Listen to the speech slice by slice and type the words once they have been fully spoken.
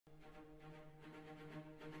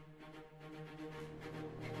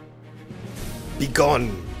Be gone,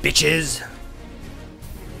 bitches!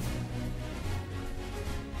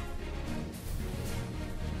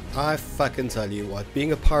 I fucking tell you what,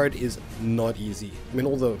 being a pirate is not easy. I mean,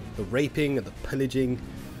 all the raping and the pillaging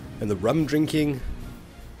and the rum drinking.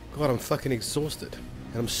 God, I'm fucking exhausted.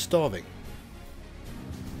 And I'm starving.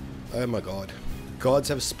 Oh my god. Gods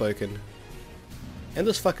have spoken. And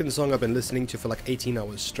this fucking song I've been listening to for like 18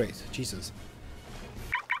 hours straight. Jesus.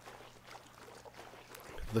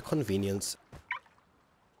 The convenience.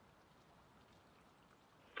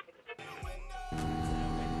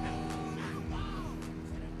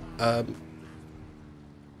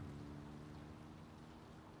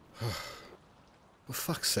 For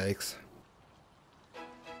fuck's sakes.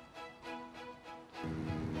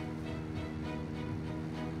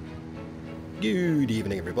 Good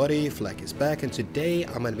evening everybody, Flak is back, and today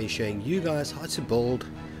I'm going to be showing you guys how to build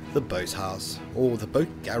the boathouse, or the boat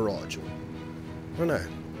garage, or I don't know,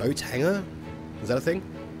 boat hangar? Is that a thing?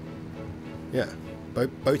 Yeah,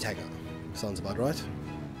 boat hangar. Sounds about right.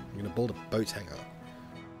 I'm going to build a boat hangar.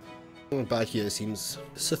 About here seems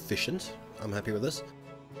sufficient. I'm happy with this.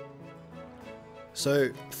 So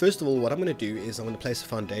first of all, what I'm going to do is I'm going to place a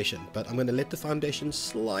foundation, but I'm going to let the foundation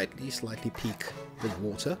slightly peak with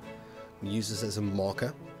water. Use this as a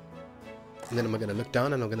marker, and then I'm going to look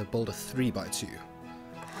down and I'm going to build a 3x2.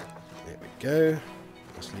 There we go,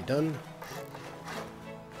 nicely done.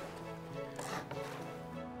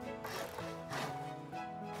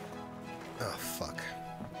 Ah, fuck.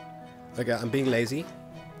 Okay, I'm being lazy.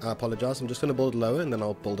 I apologize. I'm just going to build lower and then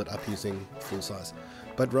I'll build it up using full size.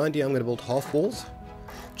 But around here I'm going to build half walls,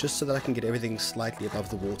 just so that I can get everything slightly above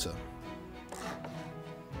the water.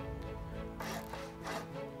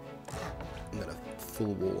 And then a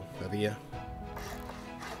full wall over here.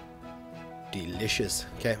 Delicious.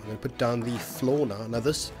 Okay, I'm going to put down the floor now. Now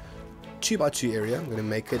this 2x2 area, I'm going to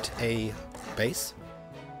make it a base.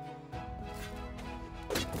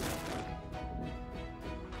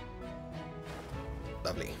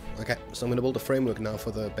 Lovely. Okay, so I'm going to build a framework now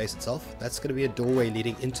for the base itself. That's going to be a doorway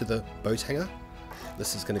leading into the boat hangar.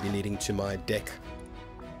 This is going to be leading to my deck.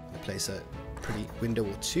 I'll place a pretty window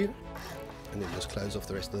or two, and then just close off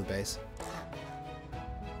the rest of the base.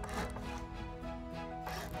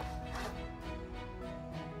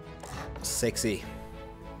 Sexy.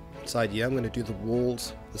 Inside here, I'm going to do the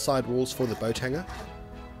walls, the side walls for the boat hangar.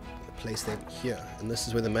 I'm going to place them here, and this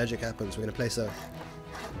is where the magic happens. We're going to place a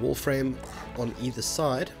wall frame on either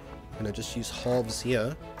side. I'm going to just use halves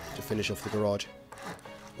here to finish off the garage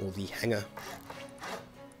or the hangar.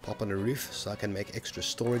 Pop on a roof so I can make extra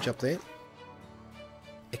storage up there.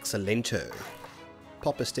 Excellento.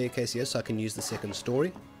 Pop a staircase here so I can use the second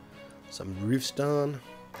story. Some roofs down.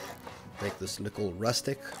 Make this look all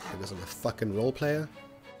rustic because I'm a fucking role player.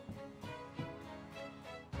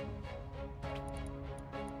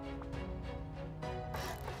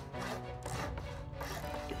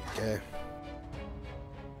 Okay.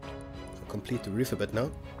 I'll complete the roof a bit now.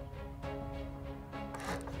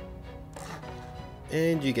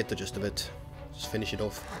 And you get the gist of it. Just finish it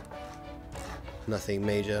off. Nothing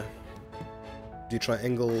major. Do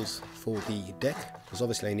triangles for the deck, because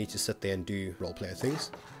obviously I need to sit there and do role player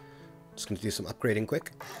things. Just going to do some upgrading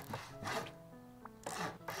quick.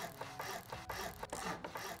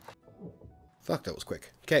 Fuck, that was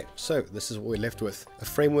quick. Okay, so this is what we're left with. A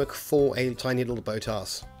framework for a tiny little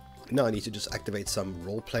boathouse. Now I need to just activate some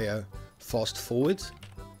role player fast forwards.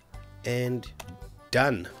 And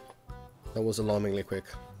done. That was alarmingly quick.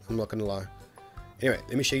 I'm not going to lie. Anyway,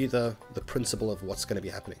 let me show you the principle of what's going to be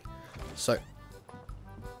happening. So,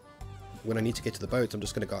 when I need to get to the boat, I'm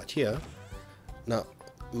just going to go out here. Now,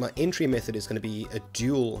 my entry method is going to be a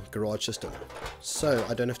dual garage system. So,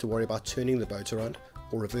 I don't have to worry about turning the boat around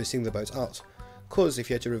or reversing the boat out. Because if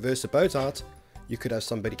you had to reverse the boat out, you could have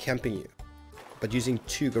somebody camping you. But using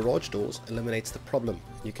two garage doors eliminates the problem.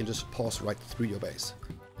 You can just pass right through your base.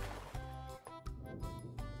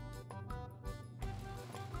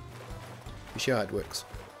 You see how it works.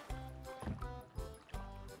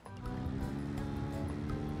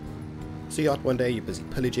 So you're out one day, you're busy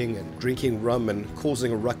pillaging and drinking rum and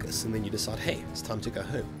causing a ruckus, and then you decide, hey, it's time to go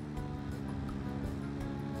home.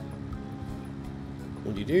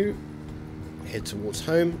 What do? Head towards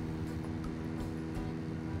home.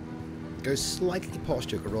 Go slightly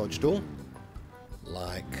past your garage door,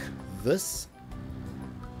 like this.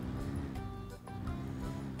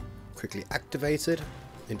 Quickly activate it,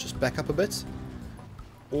 then just back up a bit.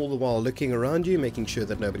 All the while looking around you, making sure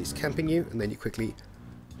that nobody's camping you, and then you quickly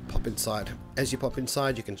pop inside. As you pop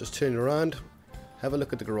inside, you can just turn around, have a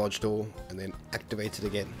look at the garage door, and then activate it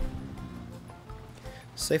again.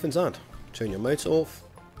 Safe and sound. Turn your motor off.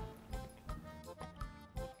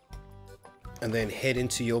 and then head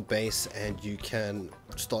into your base and you can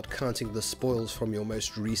start counting the spoils from your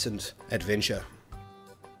most recent adventure.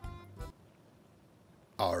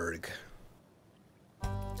 Arg.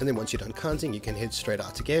 And then once you're done counting, you can head straight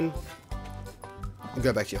out again and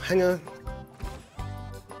go back to your hangar.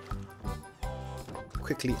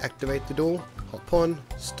 Quickly activate the door, hop on,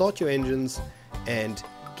 start your engines, and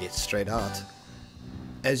get straight out.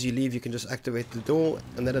 As you leave, you can just activate the door,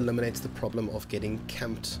 and that eliminates the problem of getting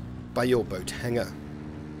camped by your boat hangar.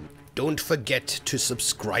 Don't forget to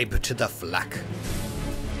subscribe to the Flak.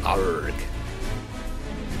 Arg.